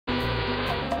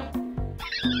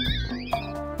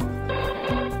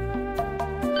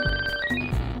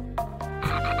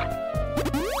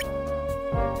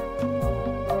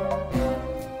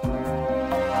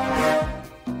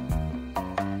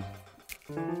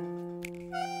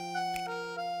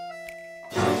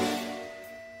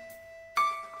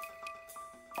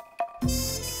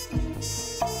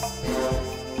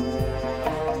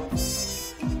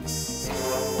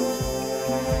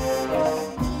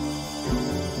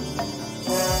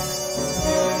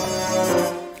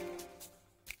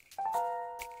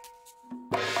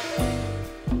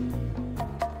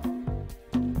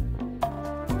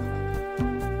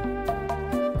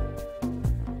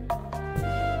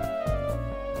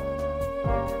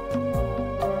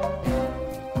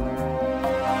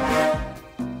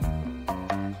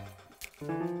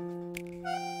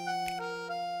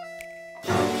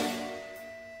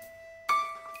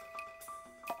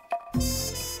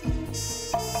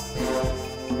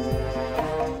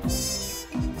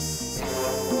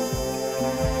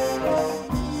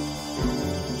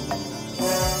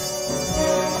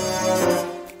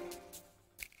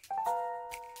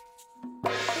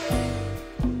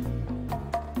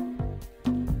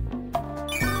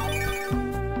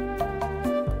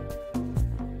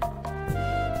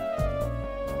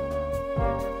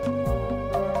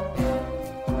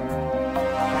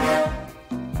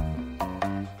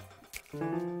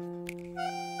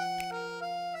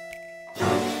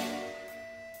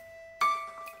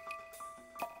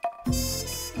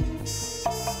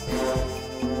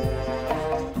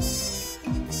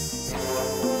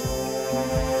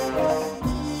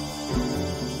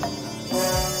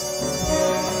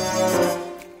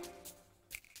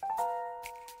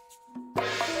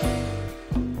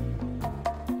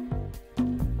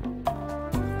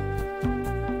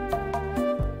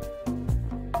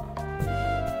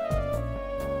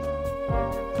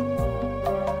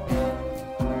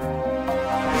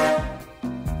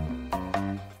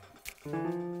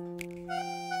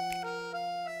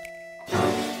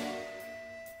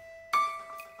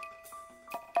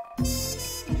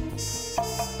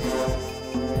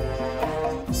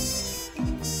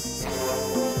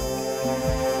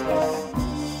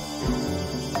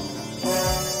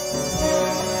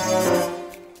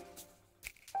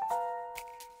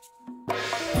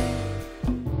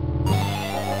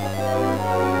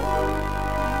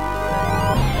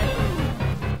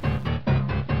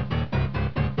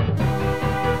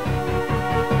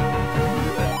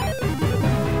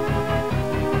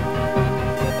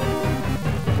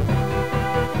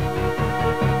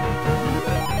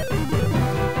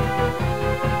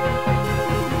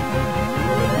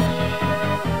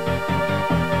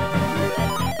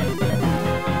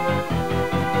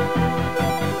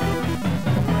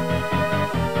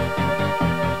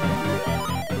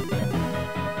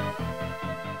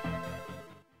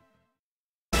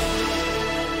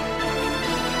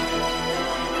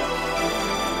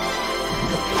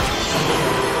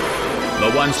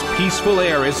The once peaceful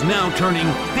air is now turning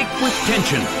thick with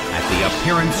tension at the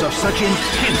appearance of such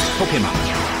intense Pokémon.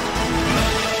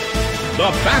 The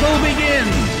battle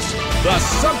begins! The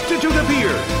substitute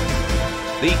appears!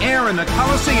 The air in the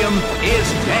Colosseum is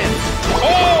tense.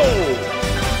 Oh!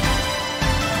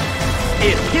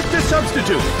 It hit the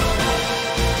substitute.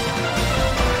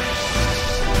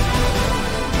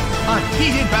 A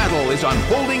heated battle is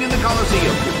unfolding in the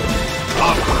Colosseum.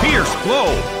 A fierce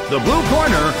blow. The blue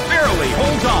corner barely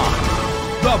holds on.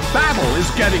 The battle is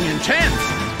getting intense.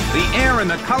 The air in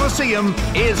the Colosseum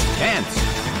is tense.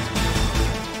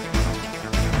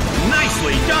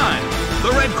 Nicely done.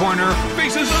 The red corner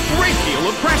faces a great deal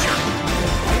of pressure.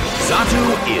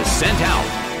 Xatu is sent out.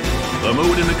 The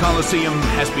mood in the Colosseum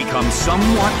has become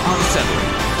somewhat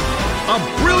unsettling. A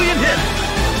brilliant hit.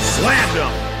 Slammed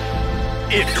him.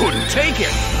 It couldn't take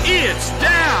it. It's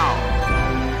down.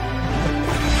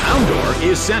 Houndour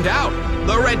is sent out.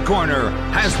 The red corner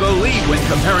has the lead when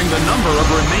comparing the number of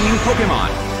remaining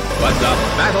Pokémon. But the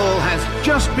battle has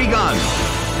just begun.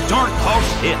 Dark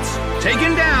Pulse hits,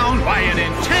 taken down by an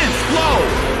intense blow.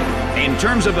 In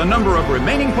terms of the number of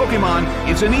remaining Pokémon,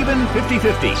 it's an even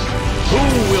 50-50. Who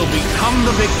will become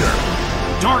the victor?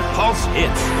 Dark Pulse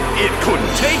hits. It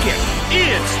couldn't take it.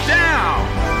 It's down.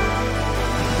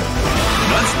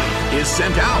 Nuzleaf is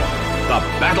sent out. The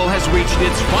battle has reached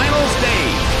its final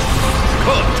stage.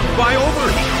 Cooked by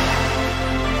overheat.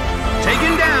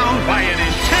 Taken down by an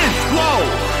intense blow.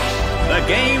 The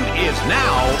game is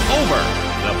now over.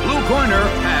 The blue corner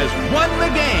has won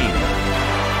the game.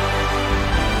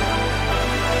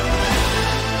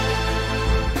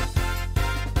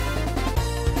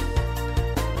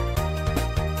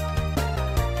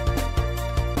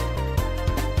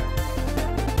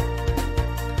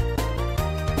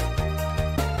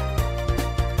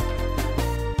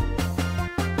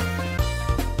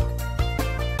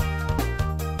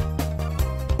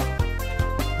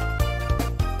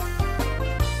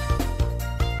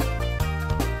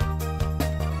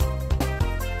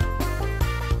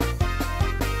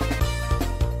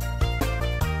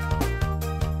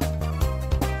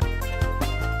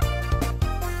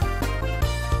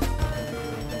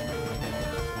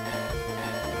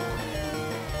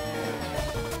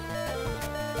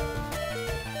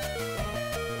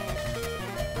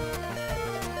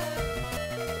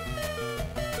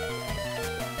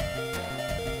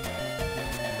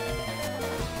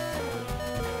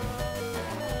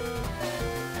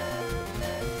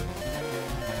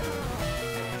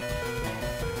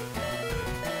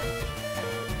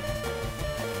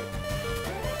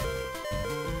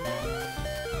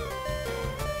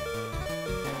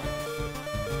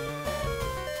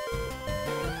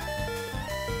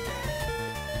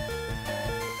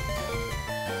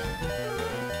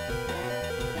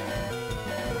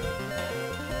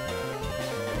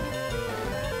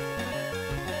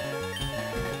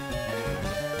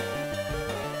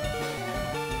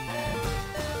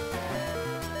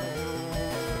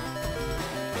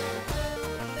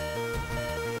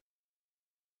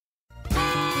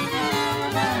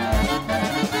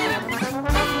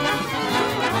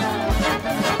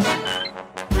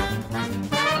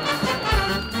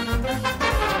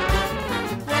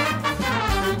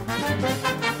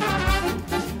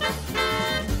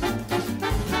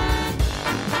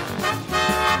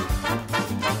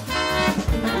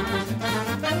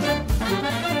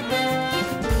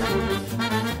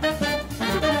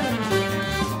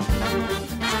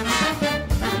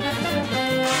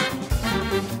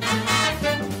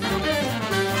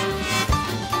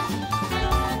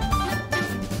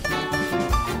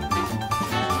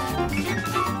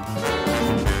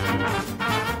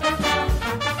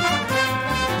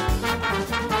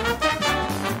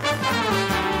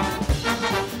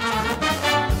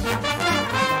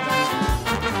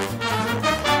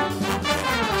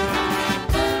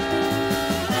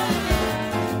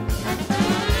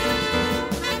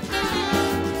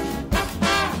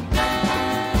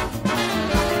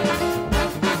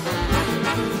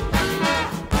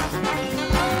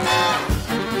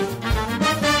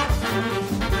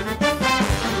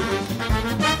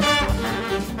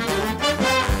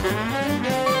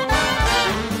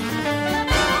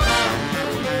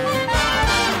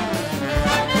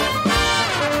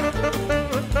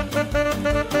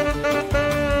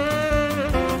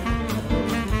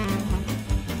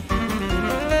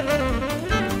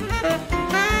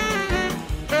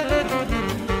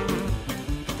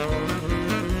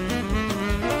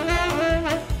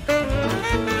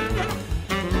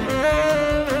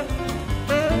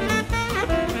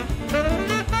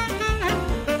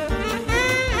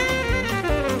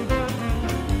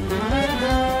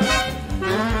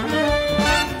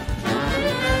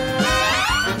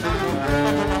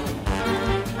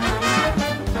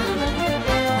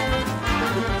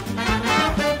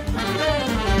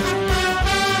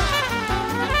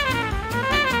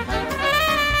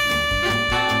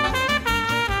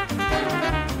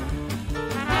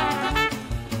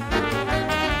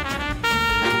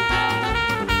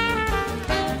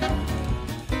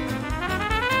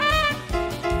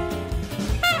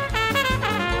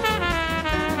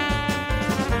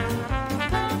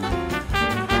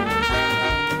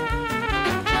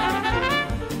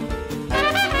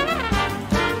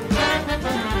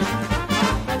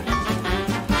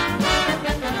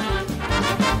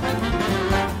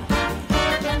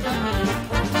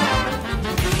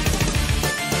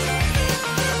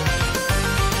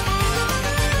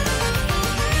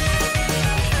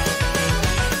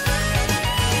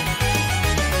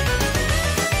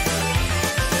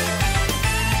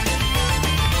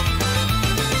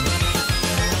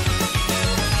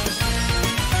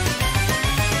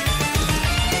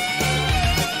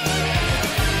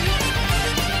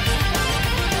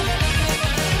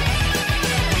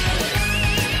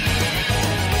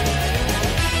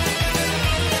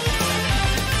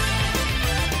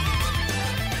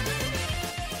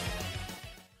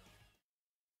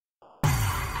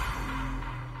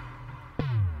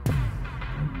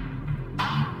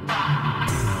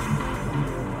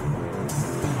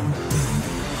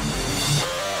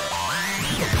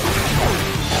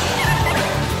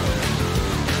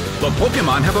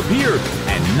 Pokémon have appeared,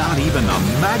 and not even the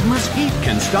magma's heat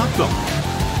can stop them.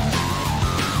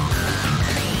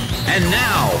 And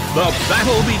now, the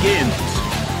battle begins.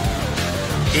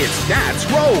 Its stats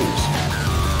rose.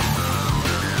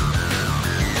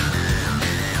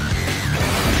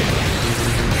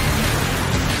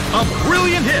 A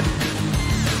brilliant hit.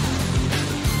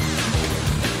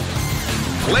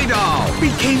 Claydol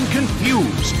became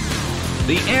confused.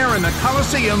 The air in the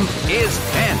Coliseum is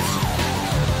tense.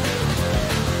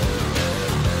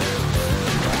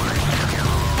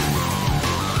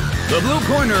 The blue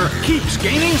corner keeps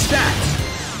gaining stats.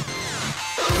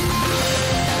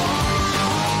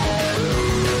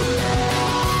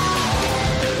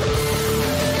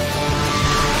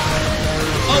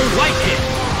 A white hit.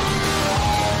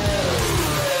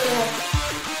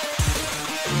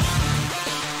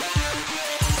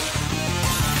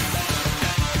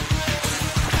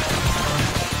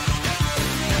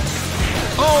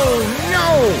 Oh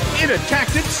no! It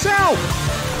attacked itself!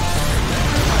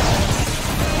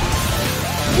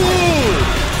 Ooh.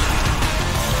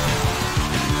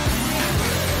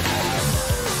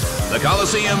 The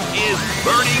Coliseum is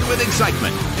burning with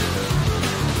excitement.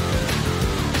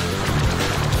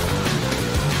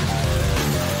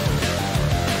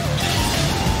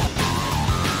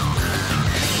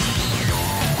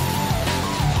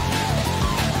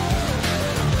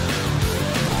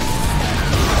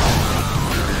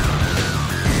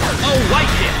 A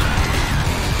white hit.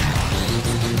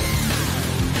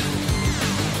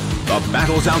 The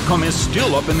battle's outcome is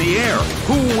still up in the air.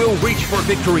 Who will reach for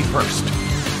victory first?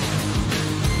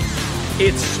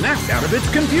 It's snapped out of its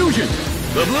confusion.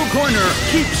 The blue corner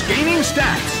keeps gaining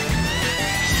stats.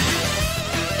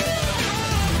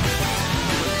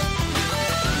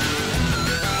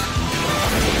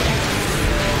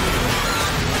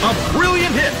 A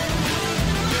brilliant hit.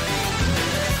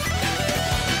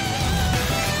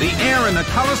 The air in the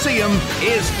Coliseum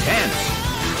is tense.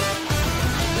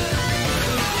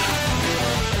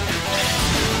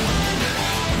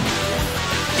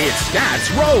 Its stats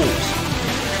rose.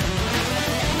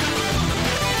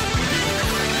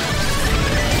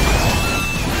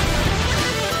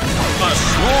 A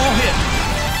small hit.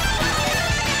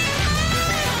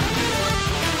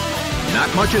 Not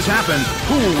much has happened.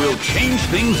 Who will change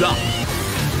things up?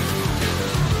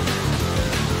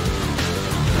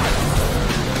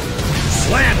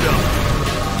 Slammed him.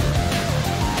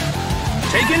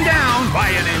 Taken down by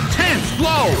an intense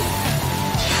blow.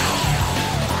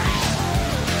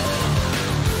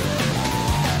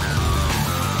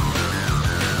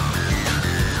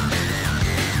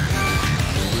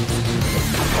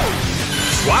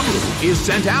 Swablu is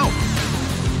sent out.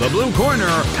 The blue corner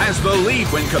has the lead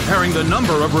when comparing the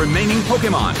number of remaining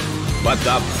Pokémon. But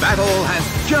the battle has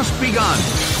just begun.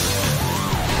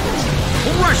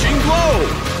 Rushing blow!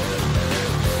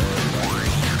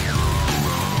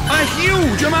 A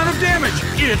huge amount of damage!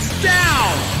 It's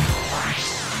down!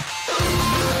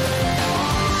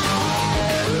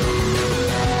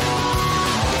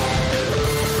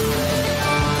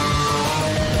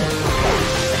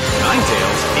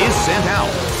 Ninetales is sent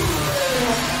out.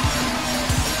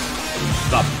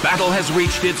 The battle has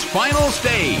reached its final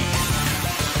stage.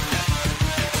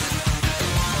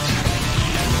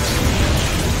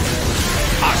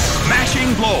 A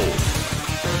smashing blow.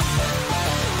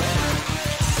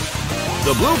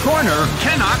 The blue corner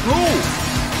cannot move.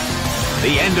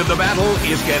 The end of the battle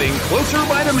is getting closer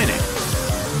by the minute.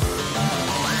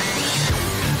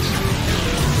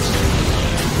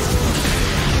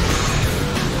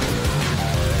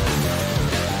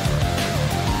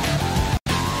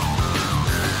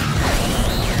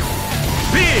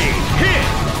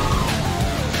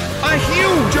 A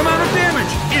huge amount of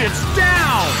damage! It's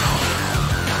down!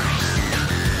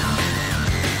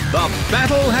 The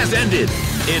battle has ended.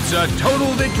 It's a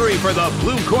total victory for the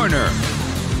blue corner.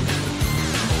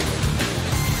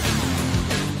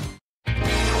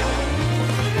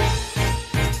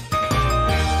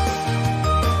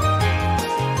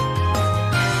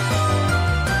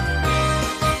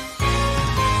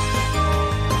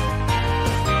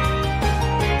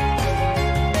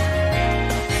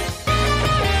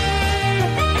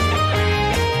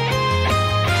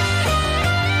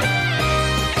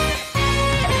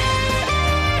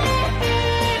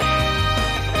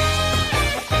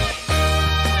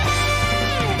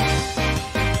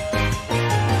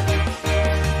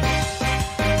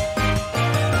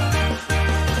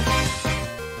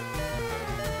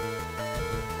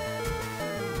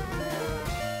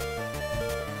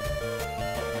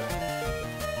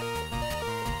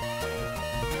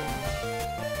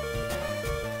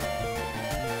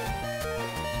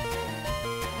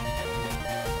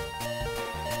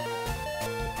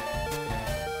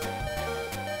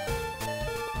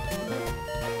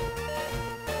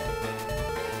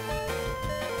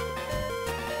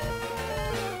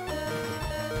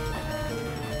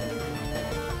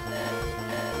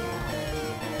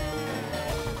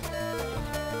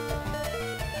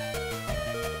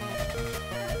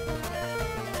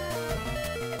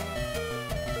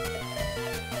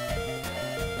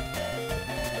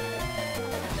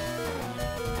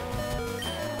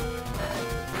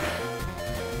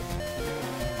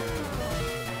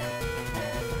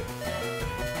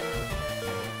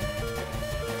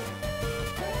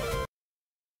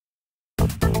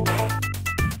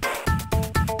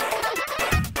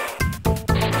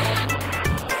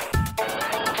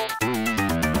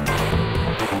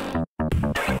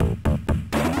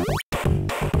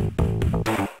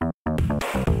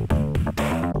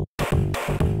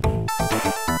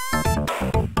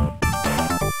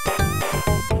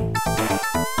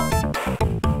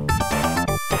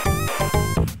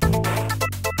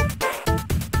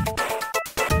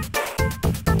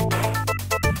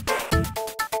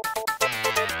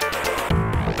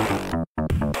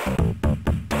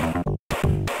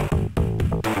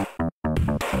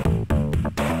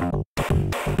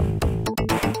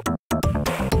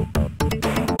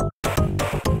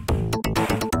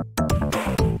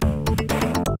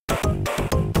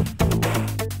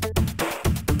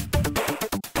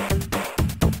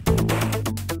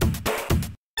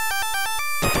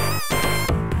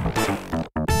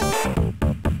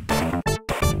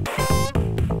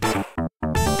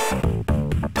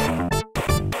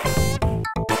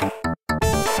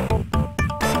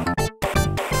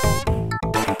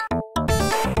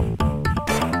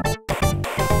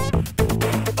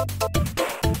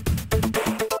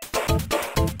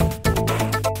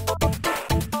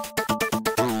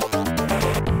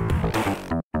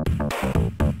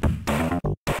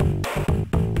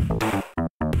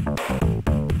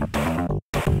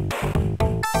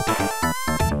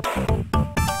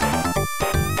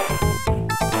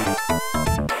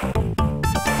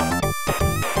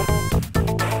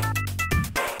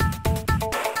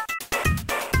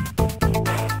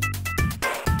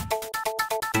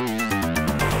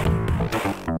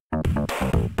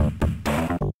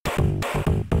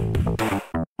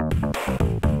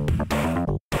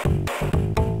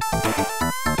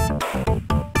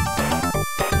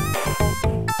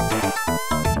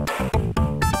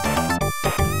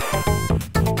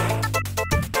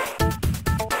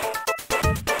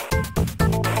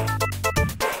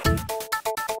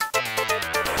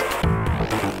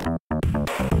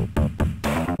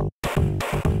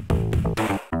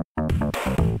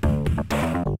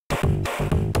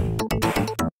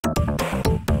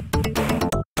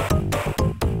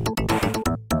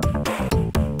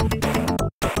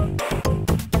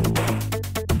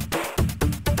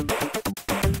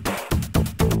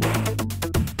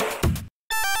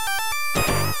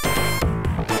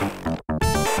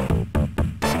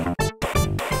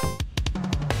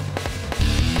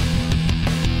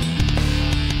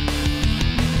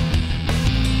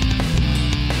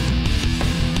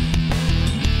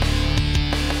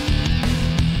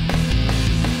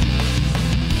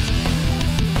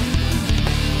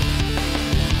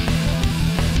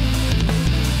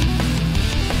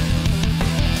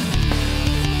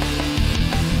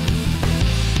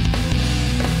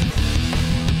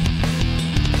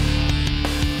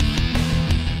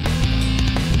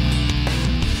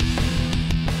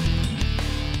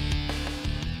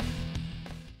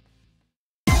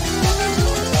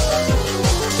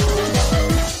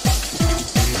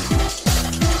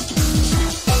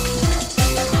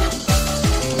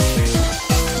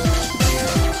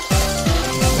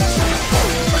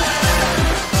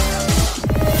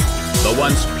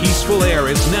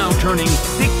 now turning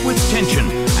thick with tension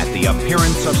at the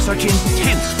appearance of such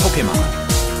intense Pokémon.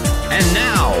 And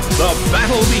now, the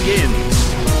battle begins.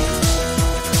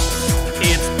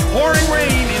 It's pouring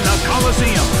rain in the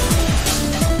Colosseum.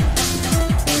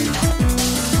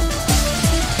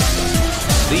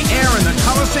 The air in the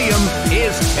Colosseum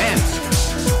is tense.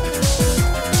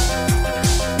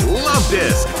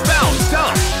 Luvdisc bounced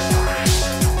up.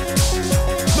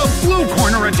 The blue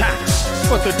corner attacks,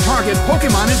 but the target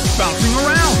Pokémon is bouncing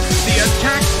around. The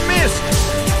attack missed.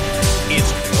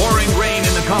 It's pouring rain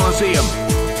in the Colosseum.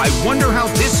 I wonder how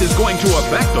this is going to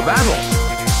affect the battle.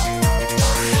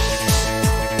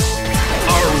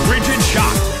 A rigid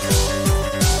shot.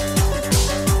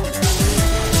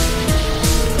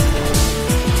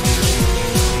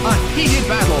 A heated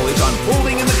battle is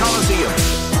unfolding in the Colosseum.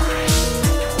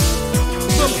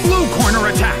 The blue corner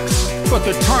attacks, but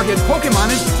the target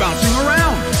Pokémon is bouncing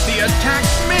around. The attack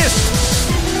missed.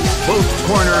 Both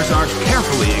corners are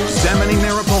carefully examining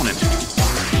their opponent.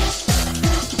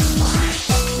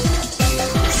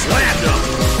 Slammed him.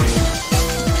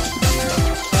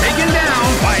 Taken down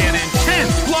by an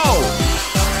intense blow.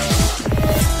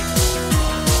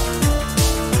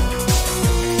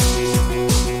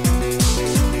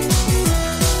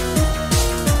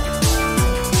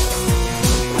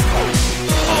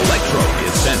 Electrode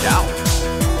is sent out.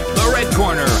 The red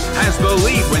corner has the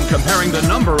lead when comparing the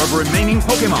number of remaining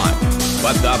Pokémon,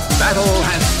 but the battle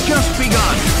has just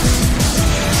begun.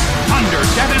 Thunder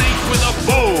detonates with a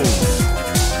boom.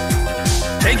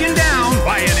 Taken down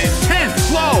by an intense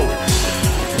blow.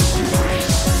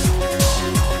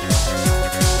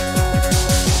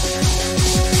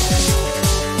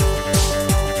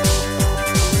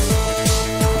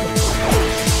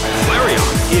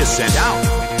 Flareon is sent out.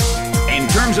 In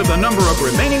terms of the number of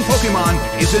remaining Pokémon,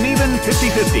 it's an even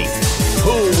 50-50.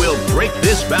 Who will break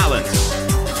this balance?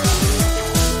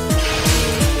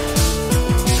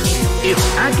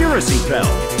 Its accuracy fell.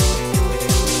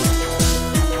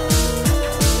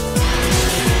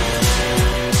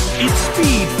 Its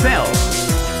speed fell.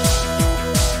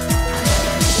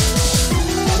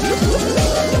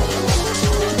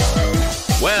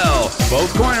 Well,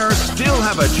 both corners still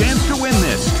have a chance to win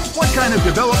this. What kind of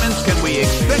developments can we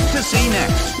expect to see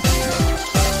next?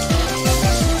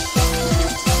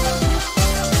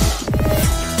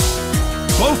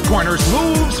 Both corners'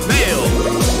 moves fail.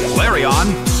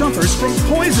 Flareon suffers from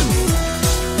poison.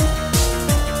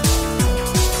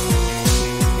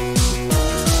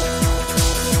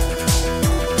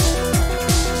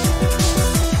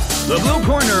 The blue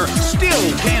corner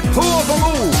still can't pull off a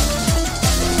move.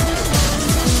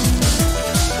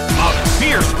 A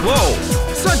fierce blow.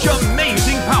 Such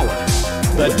amazing power.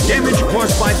 The damage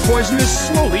caused by poison is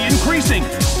slowly increasing.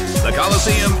 The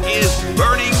Colosseum is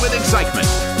burning with excitement.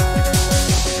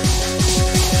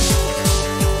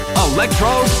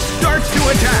 Electrode starts to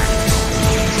attack.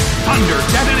 Thunder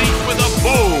detonates with a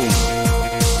boom.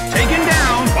 Taken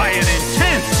down by an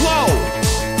intense blow.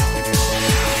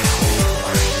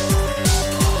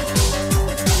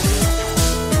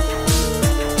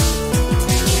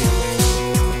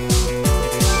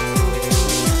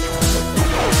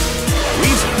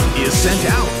 Buizel is sent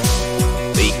out.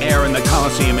 The air in the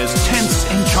Colosseum is tense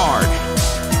and charged.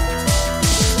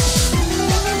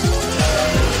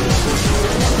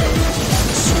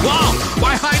 Swamped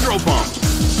by Hydro Pump.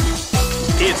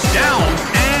 It's down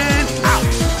and out.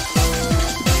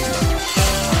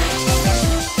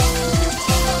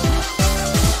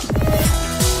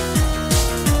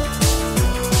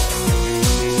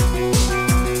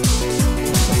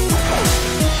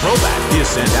 Crobat is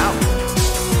sent out.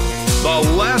 The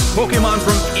last Pokémon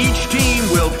from each team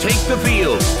will take the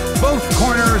field. Both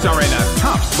corners are in a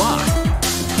tough spot.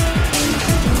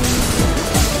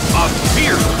 A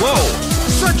fierce blow.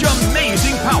 Such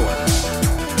amazing power.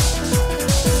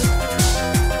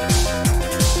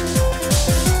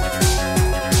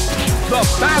 The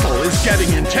battle is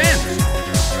getting intense.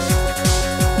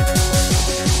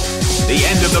 The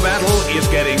end of the battle is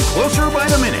getting closer by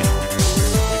the minute.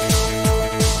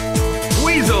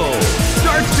 Buizel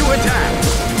starts to attack.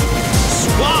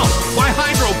 Swamped by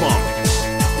Hydro Pump.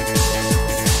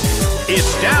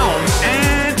 It's down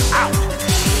and out.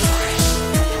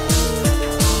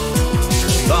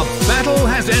 The battle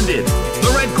has ended.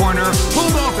 The red corner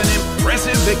pulled off an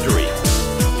impressive victory.